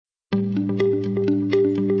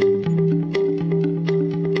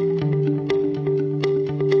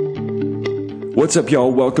What's up,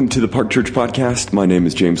 y'all? Welcome to the Park Church Podcast. My name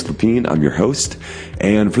is James Lapine. I'm your host.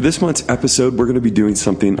 And for this month's episode, we're going to be doing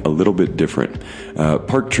something a little bit different.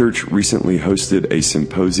 Park Church recently hosted a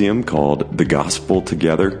symposium called The Gospel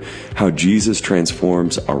Together, How Jesus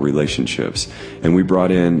Transforms Our Relationships. And we brought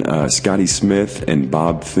in Scotty Smith and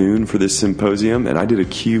Bob Thune for this symposium, and I did a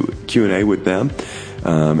Q&A with them.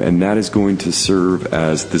 And that is going to serve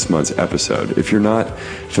as this month's episode. If you're not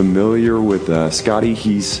familiar with Scotty,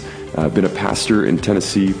 he's been a pastor in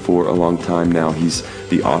Tennessee for a long time now. He's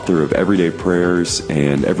the author of Everyday Prayers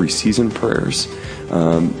and Every Season Prayers.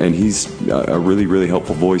 And he's a really, really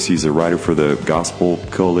helpful voice. He's a writer for the Gospel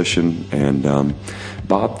Coalition. And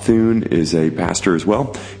Bob Thune is a pastor as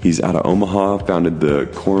well. He's out of Omaha, founded the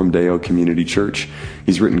Coram Deo Community Church.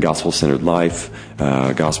 He's written Gospel-Centered Life,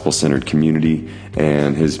 Gospel-Centered Community,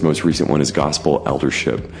 and his most recent one is Gospel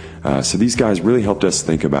Eldership. So these guys really helped us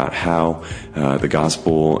think about how the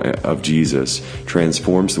gospel of Jesus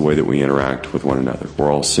transforms the way that we interact with one another.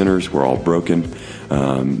 We're all sinners, we're all broken,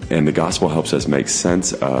 and the gospel helps us make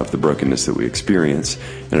sense of the brokenness that we experience,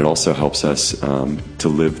 and it also helps us to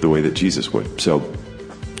live the way that Jesus would. So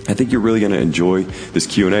I think you're really going to enjoy this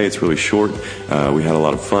Q&A. It's really short. We had a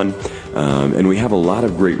lot of fun. And we have a lot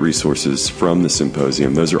of great resources from the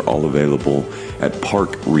symposium. Those are all available at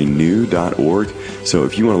parkrenew.org. So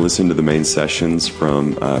if you want to listen to the main sessions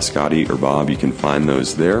from Scotty or Bob, you can find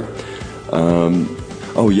those there.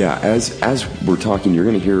 As we're talking, you're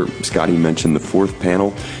going to hear Scotty mention the fourth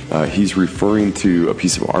panel. He's referring to a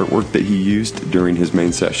piece of artwork that he used during his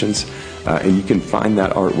main sessions. And you can find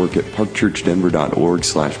that artwork at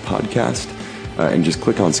parkchurchdenver.org/podcast. And just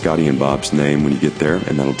click on Scotty and Bob's name when you get there,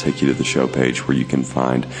 and that'll take you to the show page where you can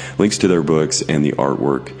find links to their books and the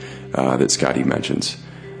artwork that Scotty mentions.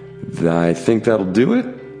 I think that'll do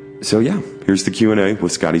it. So yeah, here's the Q&A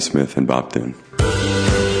with Scotty Smith and Bob Thune.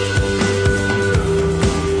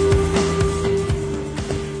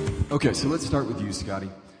 Okay, so let's start with you, Scotty.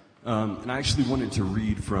 And I actually wanted to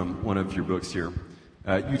read from one of your books here.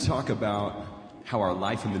 You talk about how our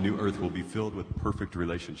life in the new earth will be filled with perfect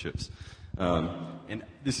relationships. And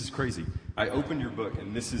this is crazy. I opened your book,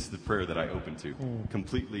 and this is the prayer that I opened to,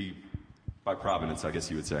 completely by providence, I guess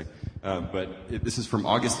you would say. This is from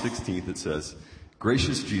August 16th. It says,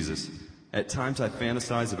 "Gracious Jesus, at times I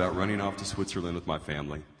fantasize about running off to Switzerland with my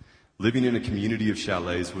family, living in a community of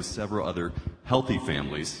chalets with several other healthy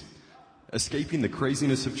families, escaping the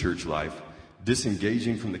craziness of church life,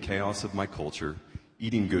 disengaging from the chaos of my culture,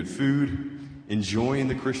 eating good food, enjoying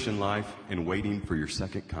the Christian life, and waiting for your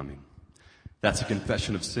second coming. That's a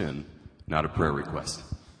confession of sin, not a prayer request."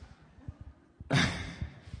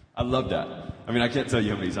 I love that. I mean, I can't tell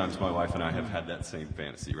you how many times my wife and I have had that same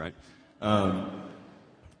fantasy, right?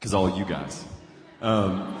 Because all you guys.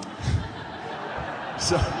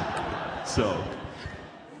 So,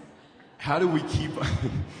 how do we keep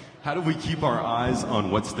our eyes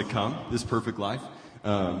on what's to come, this perfect life,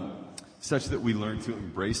 such that we learn to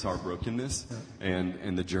embrace our brokenness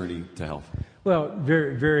and the journey to health? Well,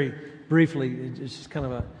 very, very briefly, it's just kind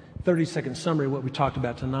of a 30-second summary of what we talked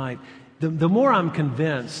about tonight. The more I'm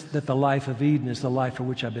convinced that the life of Eden is the life for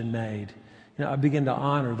which I've been made, I begin to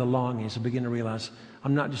honor the longings. I begin to realize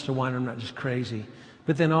I'm not just a whiner, I'm not just crazy.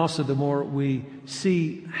 But then also the more we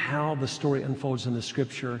see how the story unfolds in the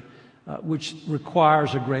Scripture, which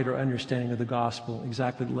requires a greater understanding of the gospel,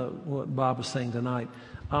 exactly what Bob was saying tonight.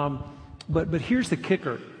 But here's the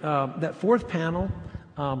kicker. That fourth panel,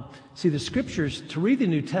 see, the Scriptures, to read the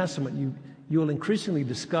New Testament, you'll increasingly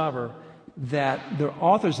discover that the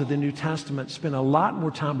authors of the New Testament spend a lot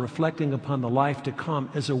more time reflecting upon the life to come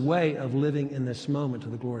as a way of living in this moment to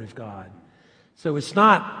the glory of God. So it's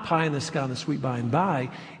not pie in the sky and the sweet by and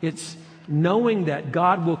by. It's knowing that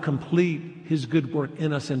God will complete His good work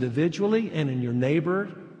in us individually and in your neighbor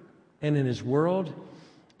and in His world.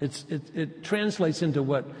 It translates into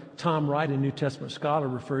what Tom Wright, a New Testament scholar,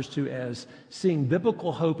 refers to as seeing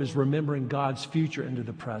biblical hope as remembering God's future into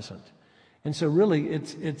the present. And so really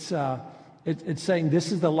it's saying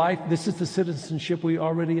this is the life, this is the citizenship we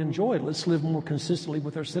already enjoy. Let's live more consistently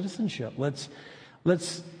with our citizenship. Let's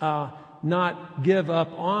not give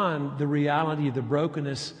up on the reality of the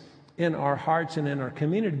brokenness in our hearts and in our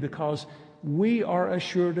community, because we are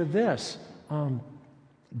assured of this.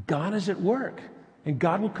 God is at work, and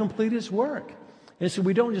God will complete His work. And so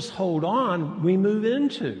we don't just hold on, we move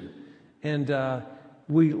into. And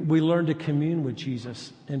we learn to commune with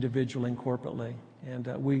Jesus individually and corporately. And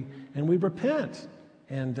we repent,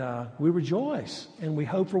 and we rejoice, and we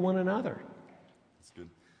hope for one another. That's good.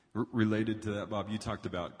 Related to that, Bob, you talked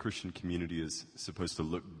about Christian community is supposed to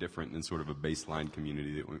look different than sort of a baseline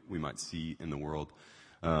community that we might see in the world.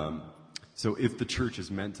 So if the church is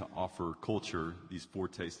meant to offer culture these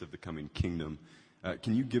foretastes of the coming kingdom,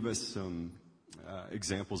 can you give us some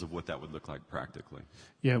examples of what that would look like practically?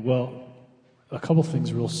 Yeah, well, a couple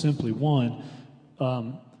things real simply. One,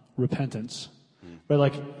 repentance. Right,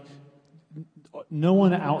 like no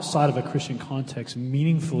one outside of a Christian context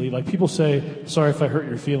meaningfully, like people say, sorry if I hurt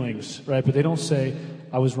your feelings, right? But they don't say,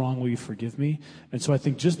 I was wrong, will you forgive me? And so I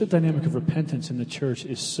think just the dynamic of repentance in the church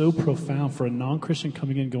is so profound for a non-Christian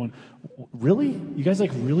coming in going, really? You guys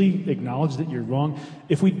like really acknowledge that you're wrong?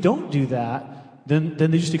 If we don't do that, then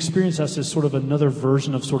they just experience us as sort of another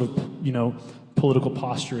version of sort of, political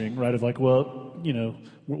posturing, right? Of like, well,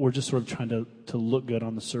 we're just sort of trying to look good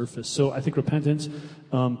on the surface. So I think repentance,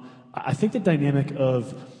 I think the dynamic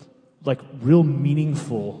of like real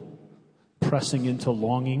meaningful pressing into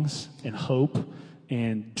longings and hope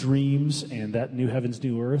and dreams and that new heavens,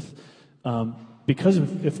 new earth, because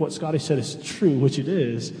if what Scotty said is true, which it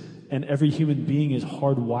is, and every human being is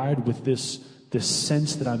hardwired with this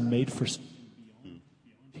sense that I'm made for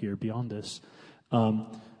beyond this,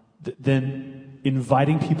 then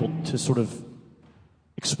inviting people to sort of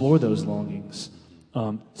explore those longings,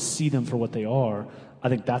 see them for what they are, I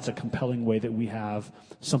think that's a compelling way that we have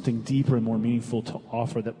something deeper and more meaningful to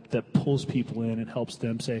offer that pulls people in and helps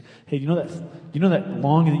them say, hey, you know that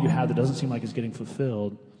longing that you have that doesn't seem like it's getting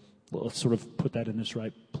fulfilled? Well, let's sort of put that in this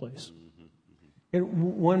right place.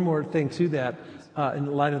 And one more thing to that, in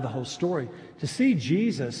light of the whole story, to see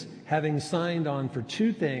Jesus having signed on for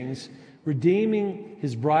two things, redeeming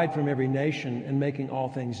his bride from every nation and making all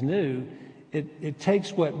things new, it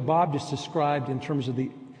takes what Bob just described in terms of the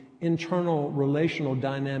internal relational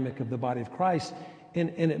dynamic of the body of Christ,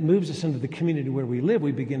 and it moves us into the community where we live.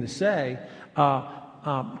 We begin to say, Park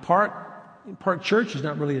Church is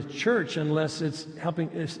not really a church unless it's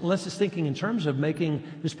thinking in terms of making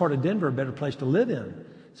this part of Denver a better place to live in.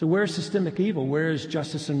 So where's systemic evil? Where's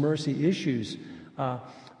justice and mercy issues?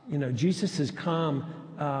 Jesus has come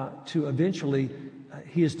to eventually,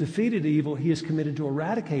 he has defeated evil, he is committed to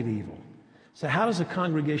eradicate evil. So how does a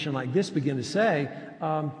congregation like this begin to say,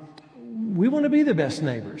 we want to be the best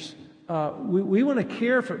neighbors. We want to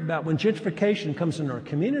care about when gentrification comes into our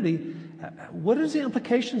community, what is the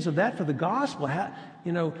implications of that for the gospel?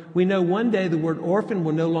 We know one day the word orphan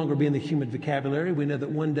will no longer be in the human vocabulary. We know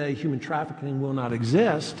that one day human trafficking will not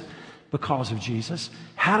exist because of Jesus.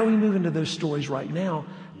 How do we move into those stories right now?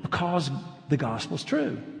 Because the gospel's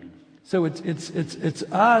true. So it's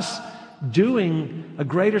us doing a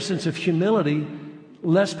greater sense of humility,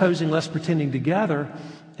 less posing, less pretending together,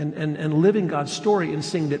 and living God's story and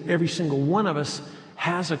seeing that every single one of us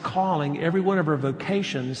has a calling. Every one of our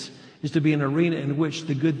vocations is to be an arena in which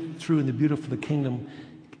the good, true, and the beautiful of the kingdom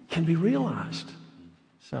can be realized.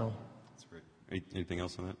 So that's great. Anything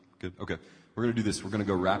else on that? Good. Okay. We're going to do this. We're going to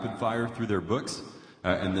go rapid fire through their books,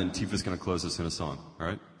 and then Tifa's going to close us in a song. All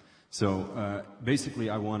right? So basically,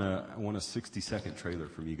 I want a 60-second trailer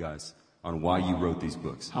from you guys on why you wrote these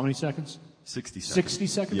books. How many seconds? 60 seconds. 60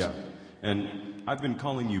 seconds? Yeah. And I've been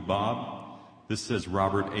calling you Bob. This says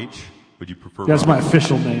Robert H. Would you prefer That's Robert? my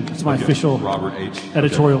official name. It's my official Robert H.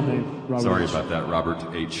 editorial name. Robert Sorry H. about that,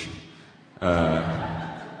 Robert H.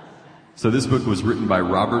 So this book was written by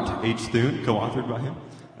Robert H. Thune, co-authored by him.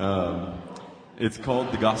 It's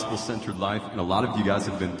called The Gospel-Centered Life, and a lot of you guys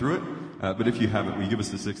have been through it. But if you haven't, will you give us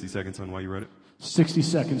the 60 seconds on why you wrote it? 60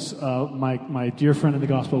 seconds. My dear friend in the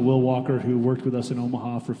gospel, Will Walker, who worked with us in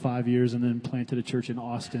Omaha for 5 years and then planted a church in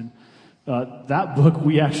Austin. That book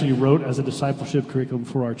we actually wrote as a discipleship curriculum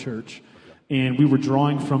for our church. And we were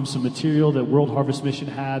drawing from some material that World Harvest Mission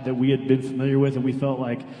had that we had been familiar with, and we felt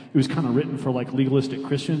like it was kind of written for like legalistic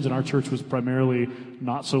Christians, and our church was primarily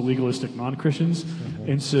not so legalistic non-Christians.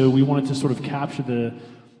 Mm-hmm. And so we wanted to sort of capture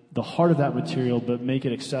the heart of that material, but make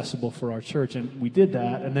it accessible for our church. And we did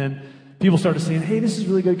that. And then people started saying, hey, this is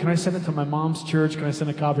really good. Can I send it to my mom's church? Can I send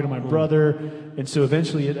a copy to my brother? And so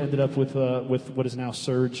eventually it ended up with what is now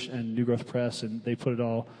Surge and New Growth Press, and they put it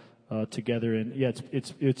all together. And yeah,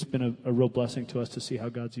 it's been a real blessing to us to see how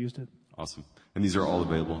God's used it. Awesome. And these are all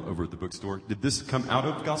available over at the bookstore. Did this come out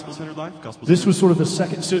of Gospel-Centered Life? This was sort of the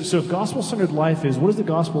second. So if Gospel-Centered Life is, what does the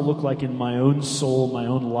gospel look like in my own soul, my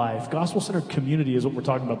own life? Gospel-Centered Community is what we're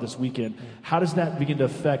talking about this weekend. How does that begin to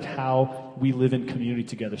affect how we live in community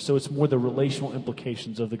together? So it's more the relational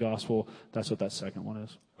implications of the gospel. That's what that second one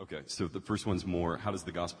is. Okay, so the first one's more, how does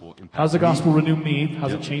the gospel impact How does the gospel me? renew me? How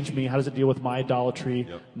does it change me? How does it deal with my idolatry,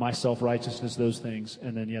 my self-righteousness, those things?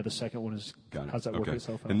 And then, the second one is, how does that work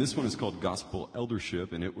itself out? And this one is called Gospel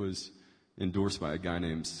Eldership, and it was endorsed by a guy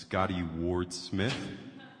named Scotty Ward Smith.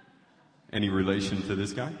 Any relation to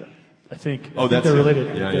this guy? I think that's they're it.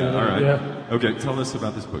 related. Yeah, all right. Yeah. Okay, tell us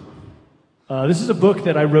about this book. This is a book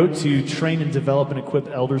that I wrote to train and develop and equip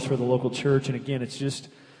elders for the local church. And again, it's just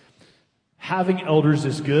having elders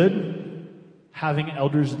is good. Having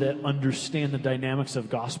elders that understand the dynamics of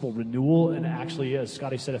gospel renewal, and actually, as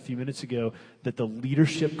Scotty said a few minutes ago, that the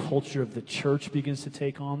leadership culture of the church begins to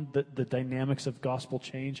take on the dynamics of gospel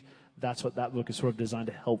change. That's what that book is sort of designed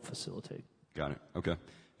to help facilitate. Got it. Okay.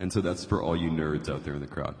 And so that's for all you nerds out there in the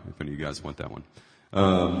crowd, if any of you guys want that one.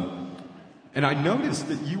 And I noticed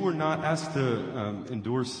that you were not asked to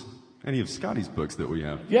endorse any of Scotty's books that we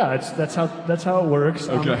have. Yeah, that's how it works.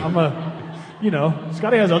 Okay.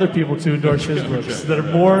 Scotty has other people to endorse his books that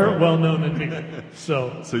are more well-known than me.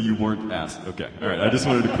 So you weren't asked. Okay. All right. I just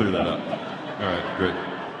wanted to clear that up. All right. Great.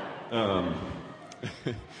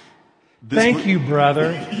 Thank you,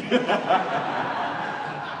 brother.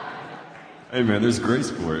 Hey, man, there's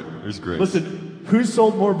grace for it. There's grace. Listen, who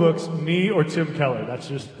sold more books, me or Tim Keller? That's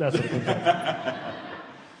what it comes down to.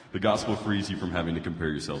 The gospel frees you from having to compare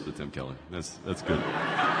yourself to Tim Keller. That's good. All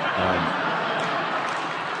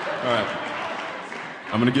right.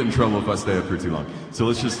 I'm going to get in trouble if I stay up here too long. So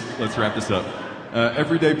let's wrap this up.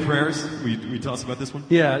 Everyday prayers. We tell us about this one?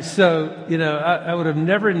 Yeah, so, I would have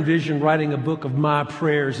never envisioned writing a book of my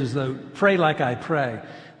prayers as though pray like I pray.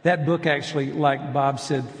 That book actually, like Bob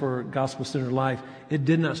said for Gospel Centered Life, it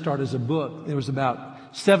did not start as a book. It was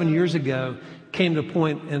about 7 years ago, came to a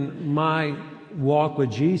point in my walk with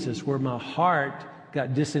Jesus where my heart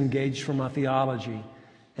got disengaged from my theology.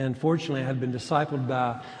 And fortunately, I had been discipled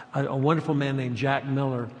by a wonderful man named Jack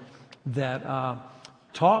Miller that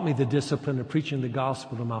taught me the discipline of preaching the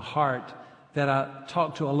gospel to my heart that I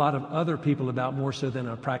talked to a lot of other people about more so than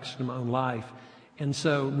I practiced in my own life. And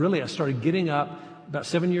so really I started getting up about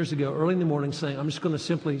 7 years ago, early in the morning, saying, I'm just going to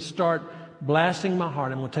simply start blasting my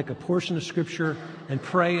heart. I'm going to take a portion of Scripture and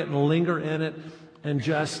pray it and linger in it and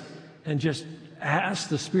just ask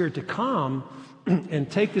the Spirit to come and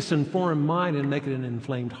take this informed mind and make it an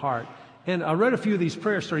inflamed heart. And I wrote a few of these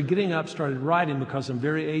prayers, started getting up, started writing because I'm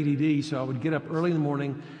very ADD, so I would get up early in the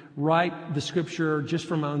morning, write the Scripture just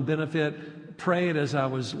for my own benefit, pray it as I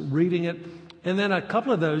was reading it. And then a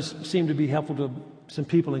couple of those seemed to be helpful to some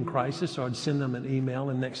people in crisis, so I'd send them an email,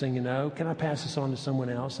 and next thing you know, can I pass this on to someone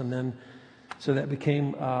else? And then, so that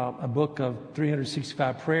became a book of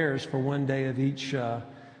 365 prayers for one day of each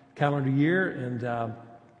calendar year. And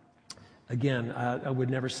again, I would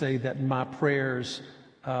never say that my prayers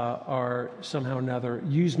are somehow or another,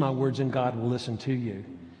 use my words and God will listen to you.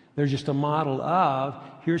 They're just a model of,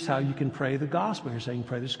 here's how you can pray the gospel, here's how you can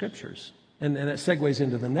pray the Scriptures. And that segues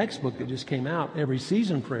into the next book that just came out, Every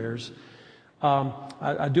Season Prayers.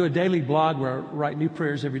 I do a daily blog where I write new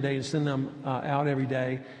prayers every day and send them out every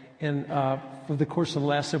day. And for the course of the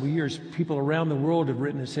last several years, people around the world have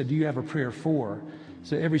written and said, do you have a prayer for?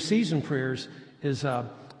 So Every Season Prayers is a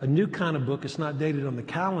new kind of book. It's not dated on the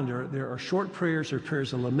calendar. There are short prayers, there are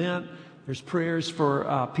prayers of lament. There's prayers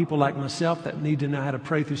for people like myself that need to know how to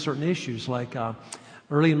pray through certain issues. Like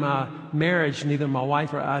early in my marriage, neither my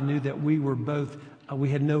wife or I knew that we were both, we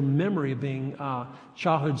had no memory of being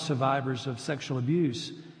childhood survivors of sexual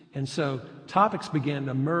abuse. And so topics began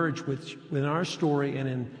to emerge within our story and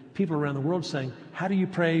in people around the world saying, how do you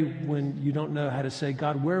pray when you don't know how to say,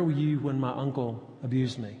 God, where were you when my uncle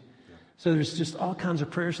abused me? So there's just all kinds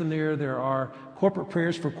of prayers in there. There are corporate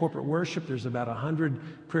prayers for corporate worship. There's about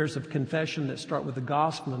 100 prayers of confession that start with the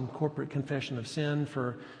gospel and corporate confession of sin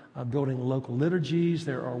for building local liturgies.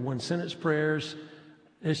 There are one-sentence prayers.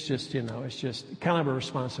 It's just, it's just kind of a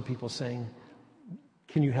response to people saying,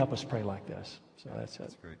 can you help us pray like this? So that's it.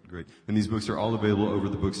 That's great. And these books are all available over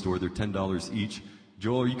the bookstore. They're $10 each.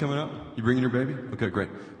 Joel, are you coming up? You bringing your baby? Okay, great.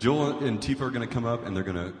 Joel and Tifa are going to come up, and they're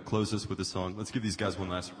going to close us with a song. Let's give these guys one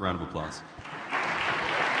last round of applause.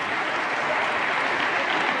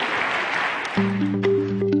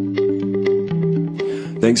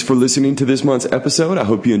 Thanks for listening to this month's episode. I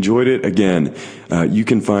hope you enjoyed it. Again, you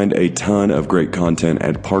can find a ton of great content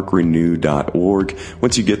at parkrenew.org.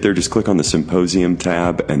 Once you get there, just click on the Symposium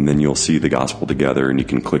tab, and then you'll see the Gospel Together, and you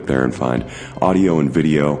can click there and find audio and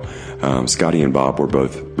video. Scotty and Bob were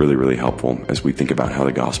both really, really helpful as we think about how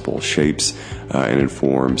the gospel shapes and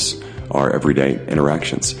informs our everyday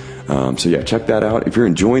interactions. So yeah, check that out. If you're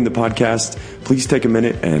enjoying the podcast, please take a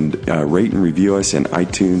minute and rate and review us in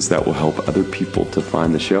iTunes. That will help other people to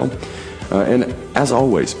find the show. And as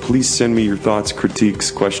always, please send me your thoughts, critiques,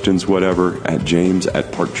 questions, whatever, at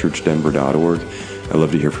james@parkchurchdenver.org. I'd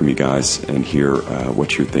love to hear from you guys and hear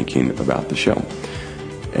what you're thinking about the show.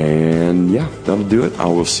 And yeah, that'll do it. I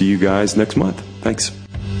will see you guys next month. Thanks.